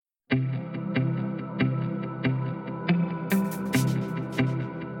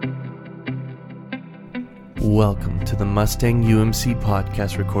Welcome to the Mustang UMC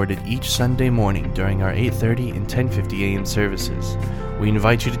podcast, recorded each Sunday morning during our 8:30 and 10:50 a.m. services. We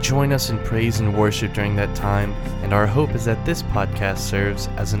invite you to join us in praise and worship during that time, and our hope is that this podcast serves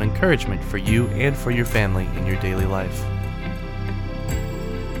as an encouragement for you and for your family in your daily life.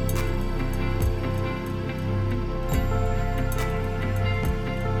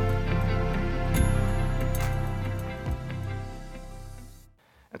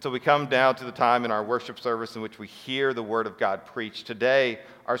 So we come down to the time in our worship service in which we hear the Word of God preached. Today,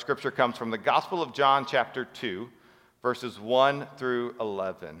 our scripture comes from the Gospel of John, chapter 2, verses 1 through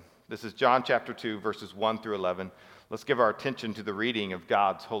 11. This is John chapter 2, verses 1 through 11. Let's give our attention to the reading of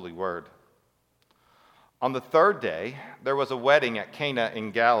God's holy word. On the third day, there was a wedding at Cana in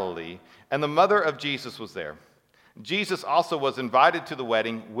Galilee, and the mother of Jesus was there. Jesus also was invited to the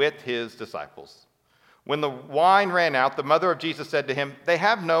wedding with his disciples. When the wine ran out, the mother of Jesus said to him, "They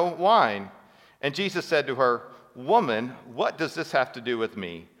have no wine." And Jesus said to her, "Woman, what does this have to do with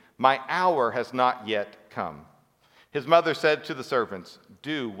me? My hour has not yet come." His mother said to the servants,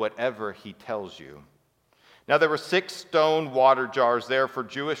 "Do whatever he tells you." Now there were 6 stone water jars there for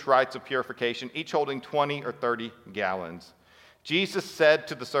Jewish rites of purification, each holding 20 or 30 gallons. Jesus said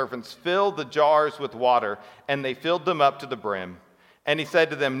to the servants, "Fill the jars with water," and they filled them up to the brim. And he said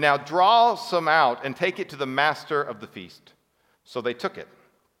to them, "Now draw some out and take it to the master of the feast." So they took it.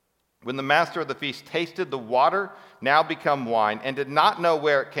 When the master of the feast tasted the water, now become wine, and did not know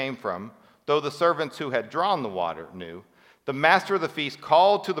where it came from, though the servants who had drawn the water knew, the master of the feast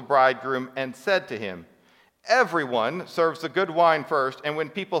called to the bridegroom and said to him, "Everyone serves the good wine first, and when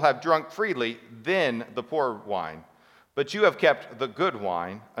people have drunk freely, then the poor wine. But you have kept the good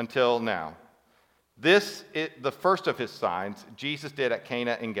wine until now." This is the first of his signs Jesus did at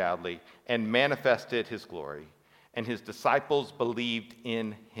Cana in Galilee and manifested his glory, and his disciples believed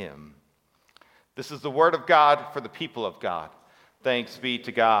in him. This is the word of God for the people of God. Thanks be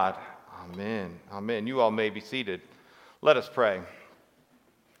to God. Amen. Amen. You all may be seated. Let us pray.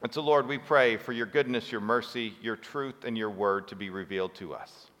 And so, Lord, we pray for your goodness, your mercy, your truth, and your word to be revealed to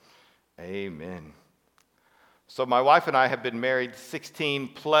us. Amen. So my wife and I have been married 16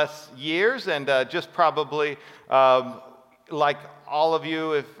 plus years, and just probably like all of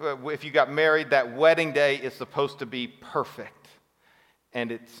you, if you got married, that wedding day is supposed to be perfect, and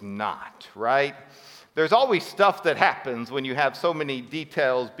it's not, right? There's always stuff that happens when you have so many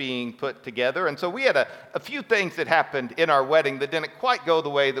details being put together, and so we had a few things that happened in our wedding that didn't quite go the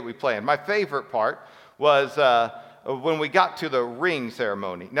way that we planned. My favorite part was when we got to the ring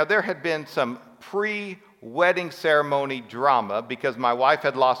ceremony. Now, there had been some pre-wedding ceremony drama because my wife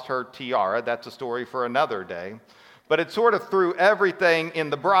had lost her tiara. That's a story for another day. But it sort of threw everything in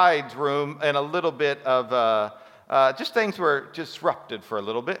the bride's room, and a little bit of just things were disrupted for a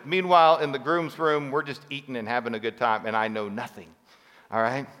little bit. Meanwhile, in the groom's room, we're just eating and having a good time, and I know nothing. All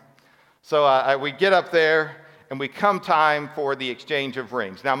right? So we get up there, and we come time for the exchange of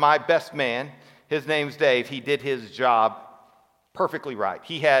rings. Now, my best man, his name's Dave, he did his job perfectly right.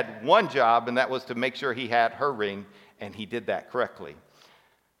 He had one job, and that was to make sure he had her ring, and he did that correctly.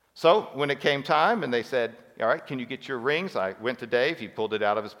 So when it came time, and they said, "All right, can you get your rings?" I went to Dave. He pulled it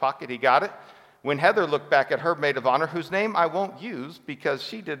out of his pocket. He got it. When Heather looked back at her maid of honor, whose name I won't use because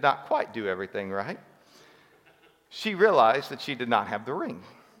she did not quite do everything right, she realized that she did not have the ring.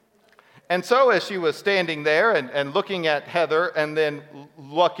 And so as she was standing there and looking at Heather and then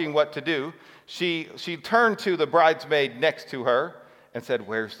looking what to do, she turned to the bridesmaid next to her and said,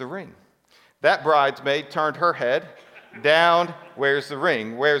 "Where's the ring?" That bridesmaid turned her head down, "Where's the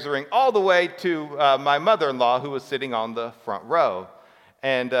ring? Where's the ring?" all the way to my mother-in-law, who was sitting on the front row.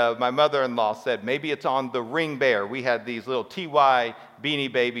 And my mother-in-law said, "Maybe it's on the ring bear." We had these little TY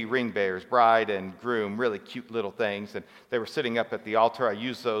Beanie Baby ring bears, bride and groom, really cute little things. And they were sitting up at the altar. I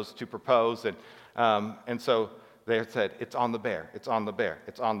used those to propose. And so they said, "It's on the bear, it's on the bear,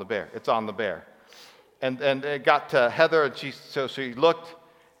 it's on the bear, it's on the bear." And it got to Heather, and she looked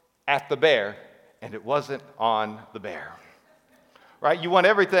at the bear, and it wasn't on the bear. Right? You want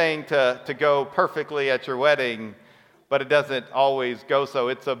everything to go perfectly at your wedding, but it doesn't always go so.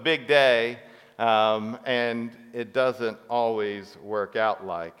 It's a big day, and it doesn't always work out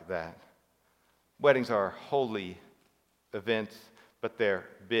like that. Weddings are holy events, but they're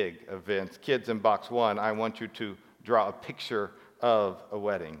big events. Kids, in box 1, I want you to draw a picture of a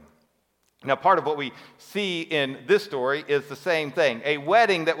wedding. Now, part of what we see in this story is the same thing. A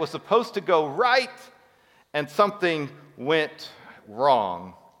wedding that was supposed to go right, and something went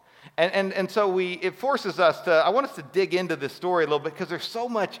wrong. And so it forces us I want us to dig into this story a little bit, because there's so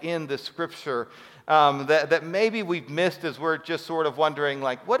much in the scripture that maybe we've missed as we're just sort of wondering,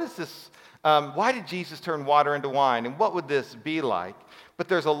 like, what is this Why did Jesus turn water into wine? And what would this be like? But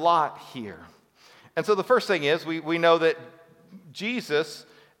there's a lot here. And so the first thing is we know that Jesus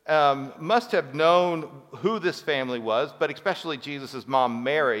must have known who this family was, but especially Jesus' mom,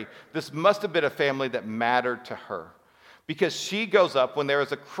 Mary. This must have been a family that mattered to her. Because she goes up, when there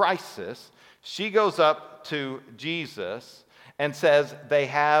is a crisis, she goes up to Jesus and says they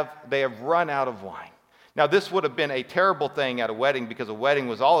have run out of wine. Now, this would have been a terrible thing at a wedding because a wedding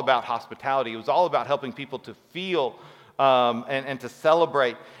was all about hospitality. It was all about helping people to feel and to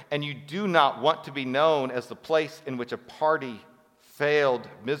celebrate. And you do not want to be known as the place in which a party failed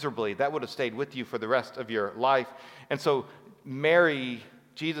miserably. That would have stayed with you for the rest of your life. And so Mary,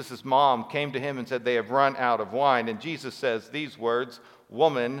 Jesus' mom, came to him and said, they have run out of wine. And Jesus says these words,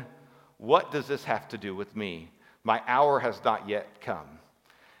 "Woman, what does this have to do with me? My hour has not yet come."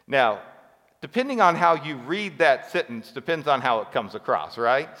 Now, depending on how you read that sentence, depends on how it comes across,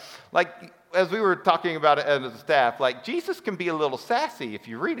 right? Like, as we were talking about it as a staff, like, Jesus can be a little sassy if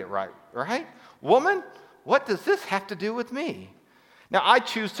you read it right? Woman, what does this have to do with me? Now, I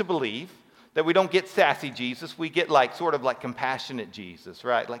choose to believe that we don't get sassy Jesus, we get sort of like compassionate Jesus,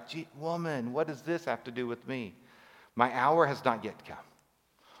 right? Like, woman, what does this have to do with me? My hour has not yet come.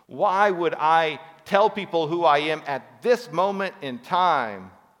 Why would I tell people who I am at this moment in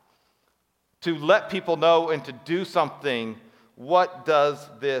time to let people know and to do something? What does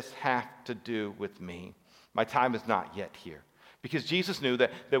this have to do with me? My time is not yet here. Because Jesus knew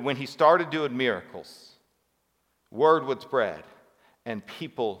that when he started doing miracles, word would spread and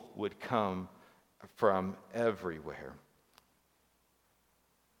people would come from everywhere.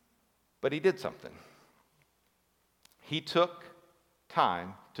 But he did something. He took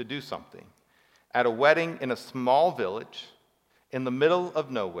time to do something. At a wedding in a small village in the middle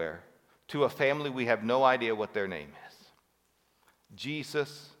of nowhere to a family we have no idea what their name is.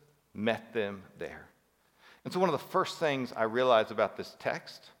 Jesus met them there. And so one of the first things I realized about this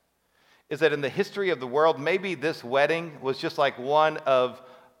text is that in the history of the world, maybe this wedding was just like one of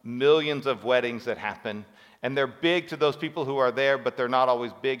millions of weddings that happen. And they're big to those people who are there, but they're not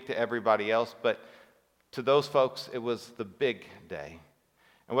always big to everybody else. But to those folks, it was the big day.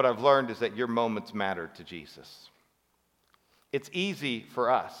 And what I've learned is that your moments matter to Jesus. It's easy for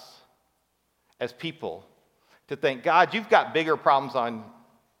us as people to think, God, you've got bigger problems on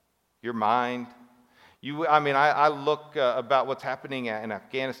your mind. I look about what's happening in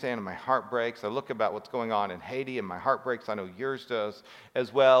Afghanistan and my heart breaks. I look about what's going on in Haiti and my heart breaks. I know yours does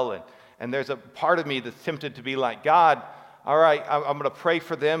as well. And there's a part of me that's tempted to be like, God, all right, I'm going to pray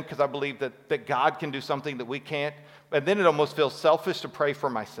for them because I believe that God can do something that we can't. And then it almost feels selfish to pray for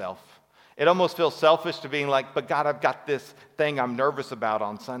myself. It almost feels selfish to being like, but God, I've got this thing I'm nervous about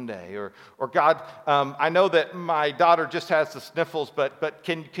on Sunday. Or God, I know that my daughter just has the sniffles, but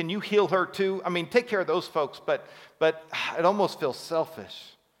can you heal her too? I mean, take care of those folks, but it almost feels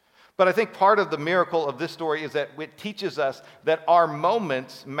selfish. But I think part of the miracle of this story is that it teaches us that our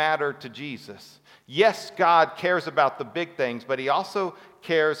moments matter to Jesus. Yes, God cares about the big things, but he also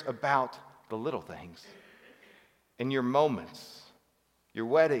cares about the little things. And your moments, your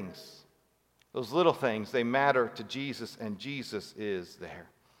weddings, those little things, they matter to Jesus, and Jesus is there.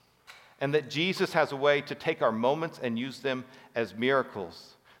 And that Jesus has a way to take our moments and use them as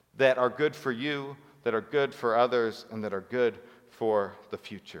miracles that are good for you, that are good for others, and that are good for the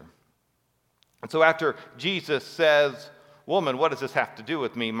future. And so after Jesus says, "Woman, what does this have to do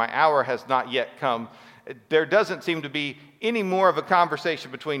with me? My hour has not yet come," there doesn't seem to be any more of a conversation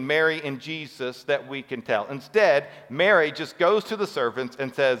between Mary and Jesus that we can tell. Instead, Mary just goes to the servants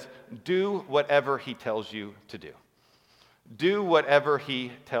and says, "Do whatever he tells you to do. Do whatever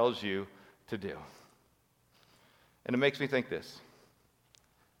he tells you to do." And it makes me think this.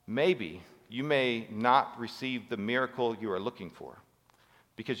 Maybe you may not receive the miracle you are looking for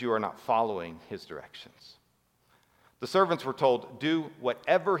because you are not following his directions. The servants were told, "Do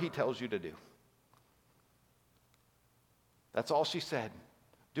whatever he tells you to do." That's all she said.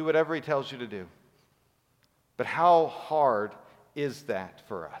 Do whatever he tells you to do. But how hard is that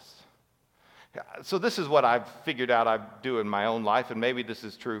for us? So this is what I've figured out I do in my own life, and maybe this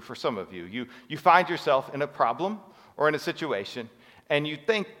is true for some of you. You find yourself in a problem or in a situation, and you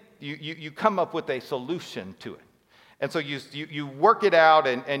think you come up with a solution to it. And so you work it out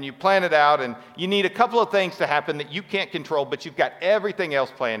and you plan it out, and you need a couple of things to happen that you can't control, but you've got everything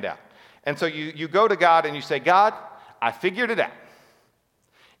else planned out. And so you go to God and you say, "God, I figured it out.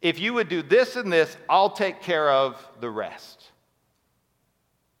 If you would do this and this, I'll take care of the rest.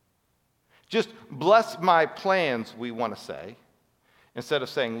 Just bless my plans," we want to say, instead of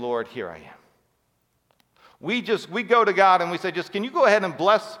saying, "Lord, here I am." We go to God and we say, just can you go ahead and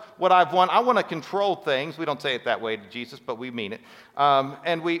bless what I've won? I want to control things. We don't say it that way to Jesus, but we mean it.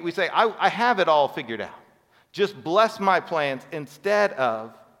 And we say, I have it all figured out. Just bless my plans instead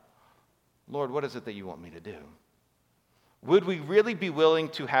of, Lord, what is it that you want me to do? Would we really be willing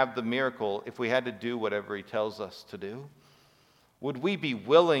to have the miracle if we had to do whatever he tells us to do? Would we be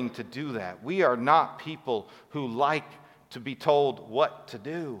willing to do that? We are not people who like to be told what to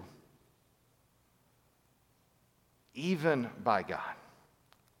do, even by God.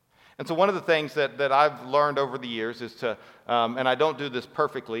 And so one of the things that I've learned over the years is to, and I don't do this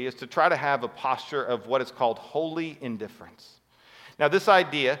perfectly, is to try to have a posture of what is called holy indifference. Now, this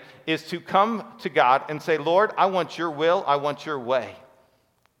idea is to come to God and say, Lord, I want your will, I want your way.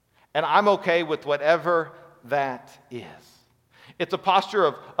 And I'm okay with whatever that is. It's a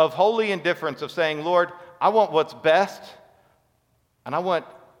posture of holy indifference, of saying, Lord, I want what's best, and I want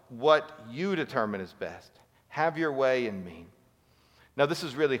what you determine is best. Have your way in me. Now, this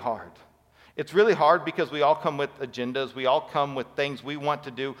is really hard. It's really hard because we all come with agendas. We all come with things we want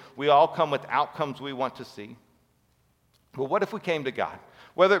to do. We all come with outcomes we want to see. But what if we came to God,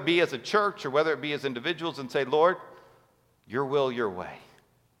 whether it be as a church or whether it be as individuals, and say, Lord, your will, your way.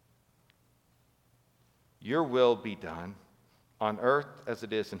 Your will be done on earth as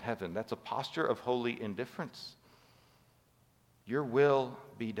it is in heaven. That's a posture of holy indifference. Your will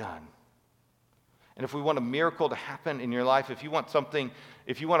be done. And if we want a miracle to happen in your life, if you want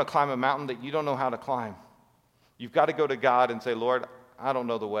to climb a mountain that you don't know how to climb, you've got to go to God and say, Lord, I don't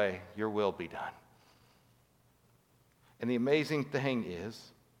know the way. Your will be done. And the amazing thing is,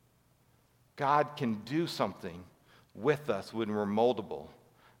 God can do something with us when we're moldable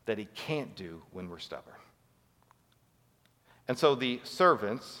that he can't do when we're stubborn. And so the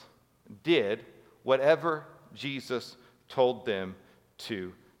servants did whatever Jesus told them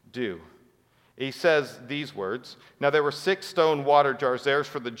to do. He says these words, now there were 6 stone water jars, theirs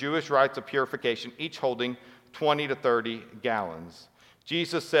for the Jewish rites of purification, each holding 20 to 30 gallons.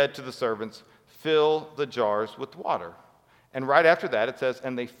 Jesus said to the servants, fill the jars with water. And right after that it says,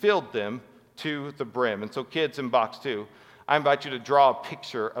 and they filled them to the brim. And so kids in box 2, I invite you to draw a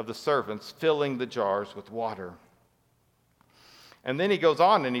picture of the servants filling the jars with water. And then he goes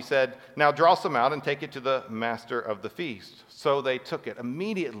on and he said, now draw some out and take it to the master of the feast. So they took it.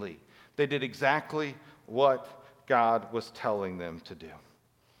 Immediately, they did exactly what God was telling them to do.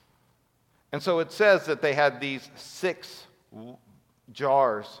 And so it says that they had these 6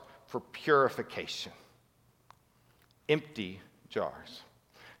 jars for purification. Empty jars.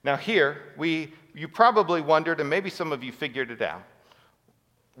 Now here, you probably wondered, and maybe some of you figured it out.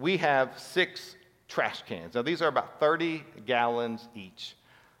 We have 6 trash cans. Now these are about 30 gallons each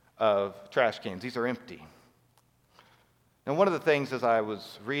of trash cans. These are empty. And one of the things as I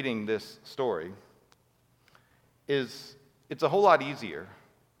was reading this story is it's a whole lot easier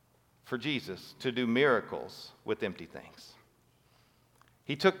for Jesus to do miracles with empty things.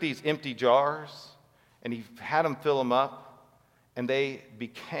 He took these empty jars and he had them fill them up, and they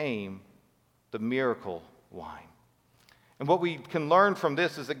became the miracle wine. And what we can learn from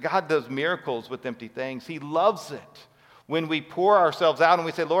this is that God does miracles with empty things. He loves it when we pour ourselves out and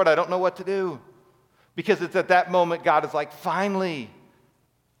we say, Lord, I don't know what to do. Because it's at that moment God is like, finally,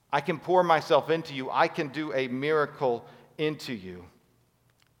 I can pour myself into you. I can do a miracle into you.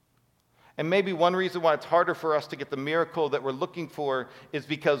 And maybe one reason why it's harder for us to get the miracle that we're looking for is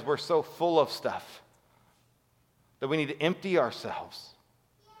because we're so full of stuff that we need to empty ourselves.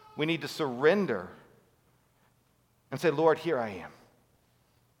 We need to surrender and say, Lord, here I am.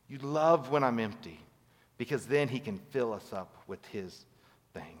 You love when I'm empty, because then he can fill us up with his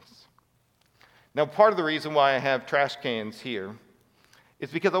things. Now, part of the reason why I have trash cans here is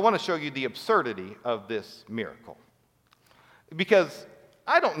because I want to show you the absurdity of this miracle. Because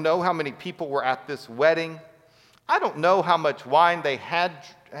I don't know how many people were at this wedding. I don't know how much wine they had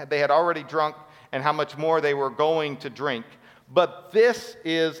already drunk and how much more they were going to drink. But this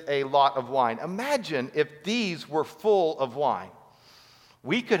is a lot of wine. Imagine if these were full of wine.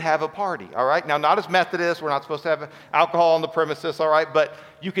 We could have a party, all right? Now, not as Methodists. We're not supposed to have alcohol on the premises, all right? But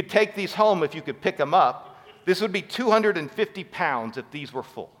you could take these home if you could pick them up. This would be 250 pounds if these were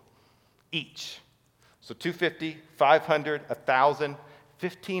full, each. So 250, 500, 1,000,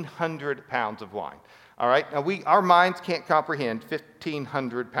 1,500 pounds of wine. All right, now our minds can't comprehend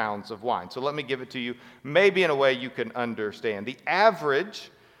 1,500 pounds of wine. So let me give it to you, maybe in a way you can understand. The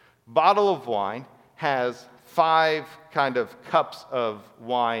average bottle of wine has 5 kind of cups of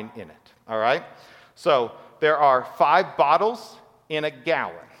wine in it. All right, so there are 5 bottles in a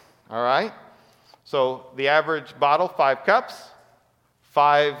gallon. All right, so the average bottle, 5 cups,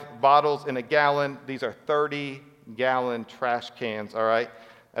 5 bottles in a gallon. These are 30-gallon trash cans, all right?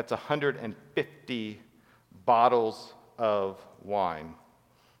 That's 150 bottles of wine.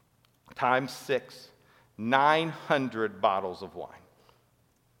 Times 6, 900 bottles of wine.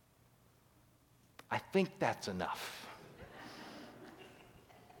 I think that's enough.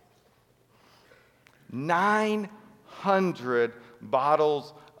 900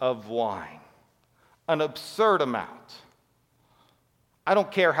 bottles of wine. An absurd amount. I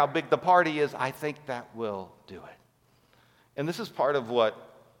don't care how big the party is, I think that will do it. And this is part of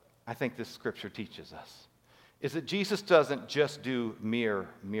what I think this scripture teaches us, is that Jesus doesn't just do mere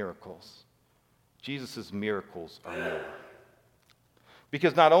miracles. Jesus' miracles are more.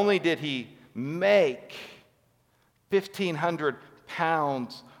 Because not only did he make 1,500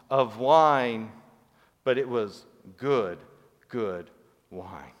 pounds of wine, but it was good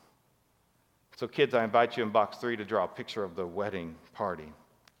wine. So kids, I invite you in box 3 to draw a picture of the wedding party.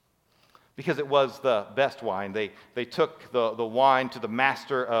 Because it was the best wine. They took the wine to the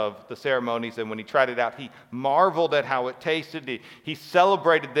master of the ceremonies, and when he tried it out, he marveled at how it tasted. He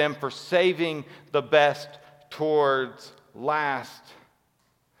celebrated them for saving the best towards last.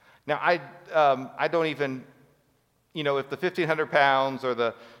 Now, I don't even, if the 1,500 pounds or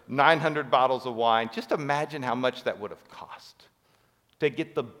the 900 bottles of wine, just imagine how much that would have cost to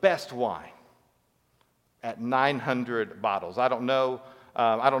get the best wine at 900 bottles. I don't know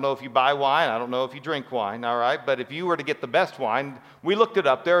if you buy wine. I don't know if you drink wine, all right? But if you were to get the best wine, we looked it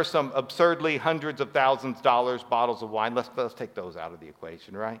up. There are some absurdly hundreds of thousands of dollars bottles of wine. Let's take those out of the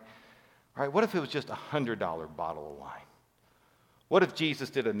equation, right? All right, what if it was just a $100 bottle of wine? What if Jesus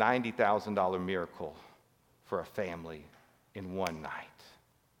did a $90,000 miracle for a family in one night?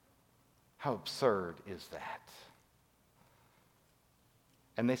 How absurd is that?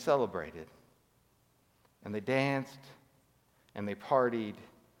 And they celebrated, and they danced, and they partied,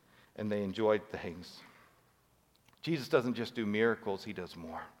 and they enjoyed things. Jesus doesn't just do miracles, he does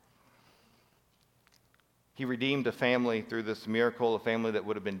more. He redeemed a family through this miracle, a family that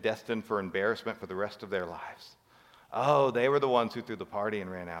would have been destined for embarrassment for the rest of their lives. Oh, they were the ones who threw the party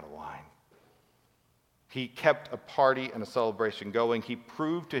and ran out of wine. He kept a party and a celebration going. He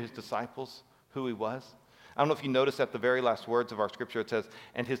proved to his disciples who he was. I don't know if you noticed at the very last words of our scripture, it says,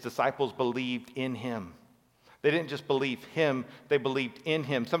 and his disciples believed in him. They didn't just believe him, they believed in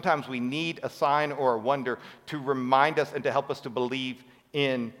him. Sometimes we need a sign or a wonder to remind us and to help us to believe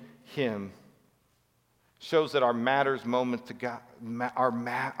in him. Shows that our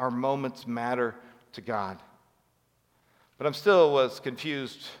moments matter to God. But I'm still was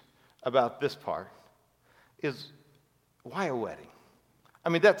confused about this part, is why a wedding? I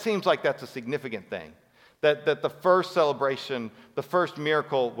mean, that seems like that's a significant thing. That the first celebration, the first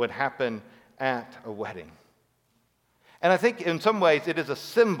miracle would happen at a wedding. And I think in some ways it is a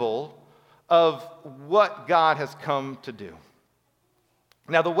symbol of what God has come to do.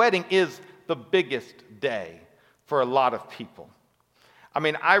 Now, the wedding is the biggest day for a lot of people. I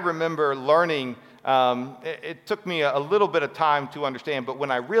mean, I remember learning, it took me a little bit of time to understand, but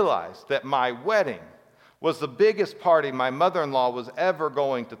when I realized that my wedding was the biggest party my mother-in-law was ever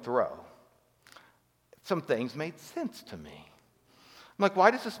going to throw, some things made sense to me. I'm like, why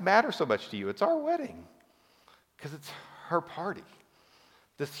does this matter so much to you? It's our wedding. Because it's her party,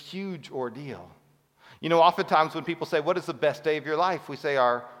 this huge ordeal. Oftentimes when people say, what is the best day of your life? We say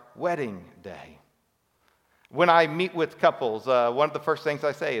our wedding day. When I meet with couples, one of the first things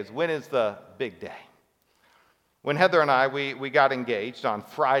I say is, when is the big day? When Heather and I, we got engaged on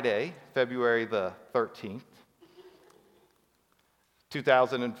Friday, February the 13th,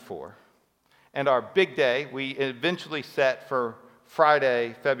 2004. And our big day, we eventually set for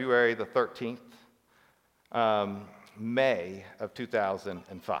Friday, February the 13th, May of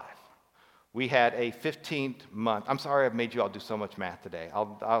 2005. We had a 15-month, I'm sorry I've made you all do so much math today.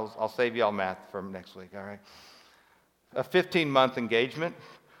 I'll save you all math for next week, all right? A 15-month engagement,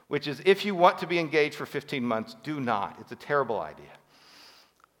 which is if you want to be engaged for 15 months, do not. It's a terrible idea.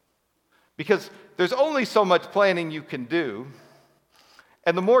 Because there's only so much planning you can do,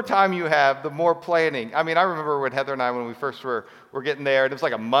 and the more time you have, the more planning. I mean, I remember when Heather and I, when we first were getting there, and it was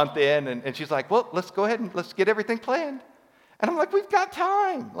like a month in, and she's like, well, let's go ahead and let's get everything planned. And I'm like, we've got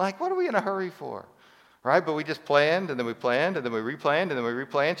time. Like, what are we in a hurry for? Right? But we just planned, and then we planned, and then we replanned, and then we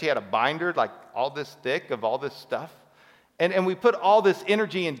replanned. She had a binder, like all this thick of all this stuff. And we put all this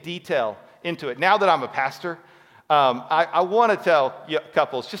energy and detail into it. Now that I'm a pastor, I want to tell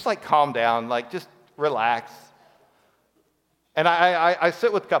couples, just like calm down, like just relax. And I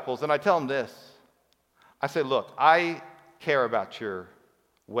sit with couples and I tell them this. I say, look, I care about your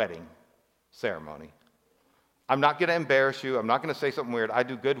wedding ceremony. I'm not going to embarrass you. I'm not going to say something weird. I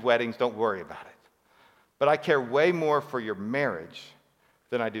do good weddings. Don't worry about it. But I care way more for your marriage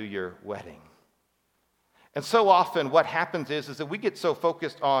than I do your wedding. And so often what happens is that we get so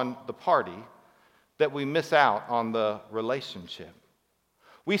focused on the party that we miss out on the relationship.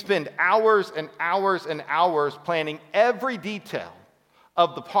 We spend hours and hours and hours planning every detail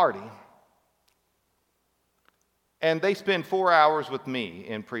of the party, and they spend 4 hours with me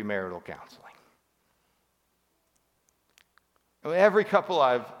in premarital counseling. Every couple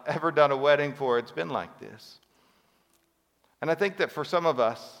I've ever done a wedding for, it's been like this. And I think that for some of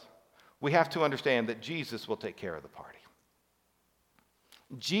us, we have to understand that Jesus will take care of the party.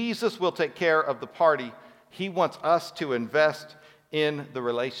 Jesus will take care of the party. He wants us to invest in the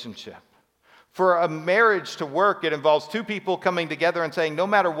relationship. For a marriage to work, it involves two people coming together and saying, no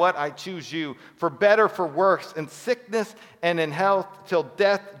matter what, I choose you, for better, for worse, in sickness and in health, till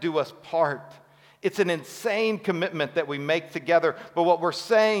death do us part. It's an insane commitment that we make together, but what we're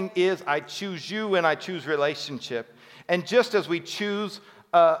saying is, I choose you and I choose relationship. And just as we choose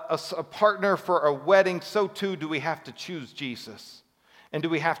a partner for a wedding, so too do we have to choose Jesus. And do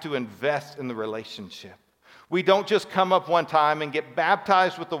we have to invest in the relationship? We don't just come up one time and get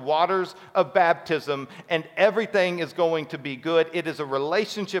baptized with the waters of baptism and everything is going to be good. It is a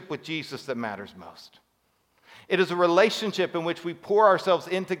relationship with Jesus that matters most. It is a relationship in which we pour ourselves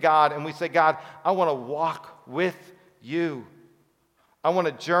into God and we say, God, I want to walk with you. I want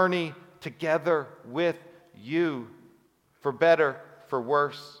to journey together with you, for better, for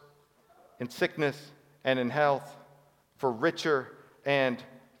worse, in sickness and in health, for richer and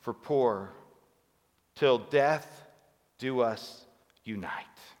for poor, till death do us unite.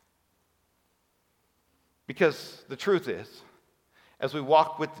 Because the truth is, as we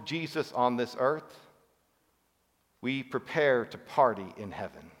walk with Jesus on this earth, we prepare to party in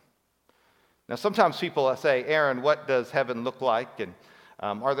heaven. Now, sometimes people say, Aaron, what does heaven look like? And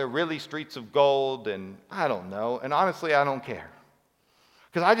are there really streets of gold? And I don't know. And honestly, I don't care.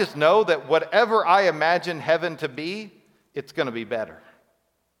 Because I just know that whatever I imagine heaven to be, it's going to be better.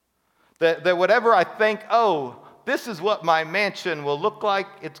 That whatever I think, oh, this is what my mansion will look like,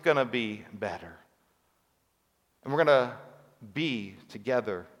 it's going to be better. And we're going to be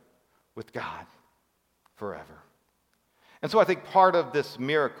together with God forever. And so I think part of this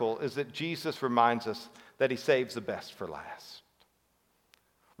miracle is that Jesus reminds us that he saves the best for last.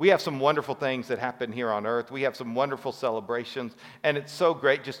 We have some wonderful things that happen here on earth. We have some wonderful celebrations, and it's so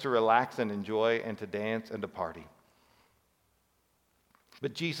great just to relax and enjoy and to dance and to party.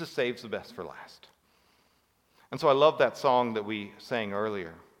 But Jesus saves the best for last. And so I love that song that we sang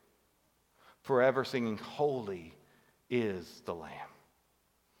earlier. Forever singing, holy is the Lamb.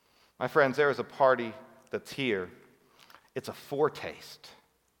 My friends, there is a party that's here. It's a foretaste.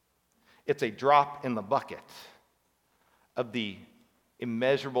 It's a drop in the bucket of the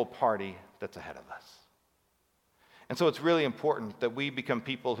immeasurable party that's ahead of us. And so it's really important that we become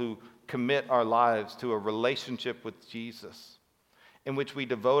people who commit our lives to a relationship with Jesus, in which we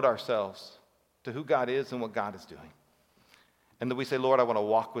devote ourselves to who God is and what God is doing. And that we say, Lord, I want to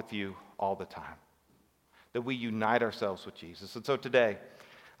walk with you all the time. That we unite ourselves with Jesus. And so today,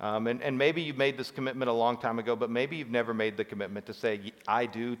 and maybe you made this commitment a long time ago, but maybe you've never made the commitment to say, I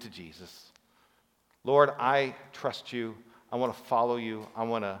do to Jesus. Lord, I trust you. I want to follow you. I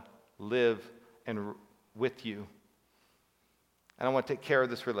want to live with you. And I want to take care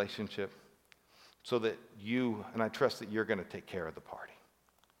of this relationship so that you, and I trust that you're going to take care of the party.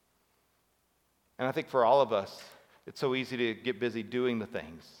 And I think for all of us, it's so easy to get busy doing the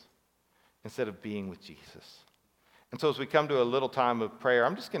things instead of being with Jesus. And so as we come to a little time of prayer,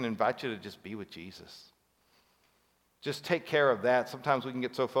 I'm just going to invite you to just be with Jesus. Just take care of that. Sometimes we can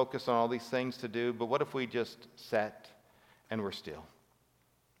get so focused on all these things to do, but what if we just sat and we're still?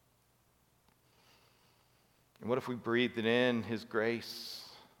 And what if we breathed in his grace?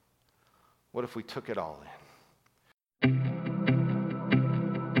 What if we took it all in?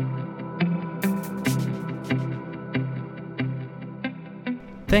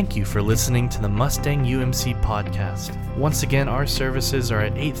 Thank you for listening to the Mustang UMC podcast. Once again, our services are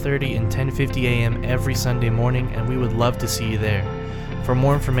at 8:30 and 10:50 a.m. every Sunday morning, and we would love to see you there. For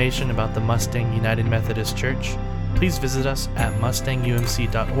more information about the Mustang United Methodist Church, please visit us at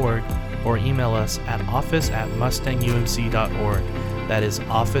mustangumc.org or email us at office@mustangumc.org. That is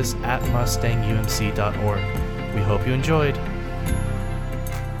office@mustangumc.org. We hope you enjoyed.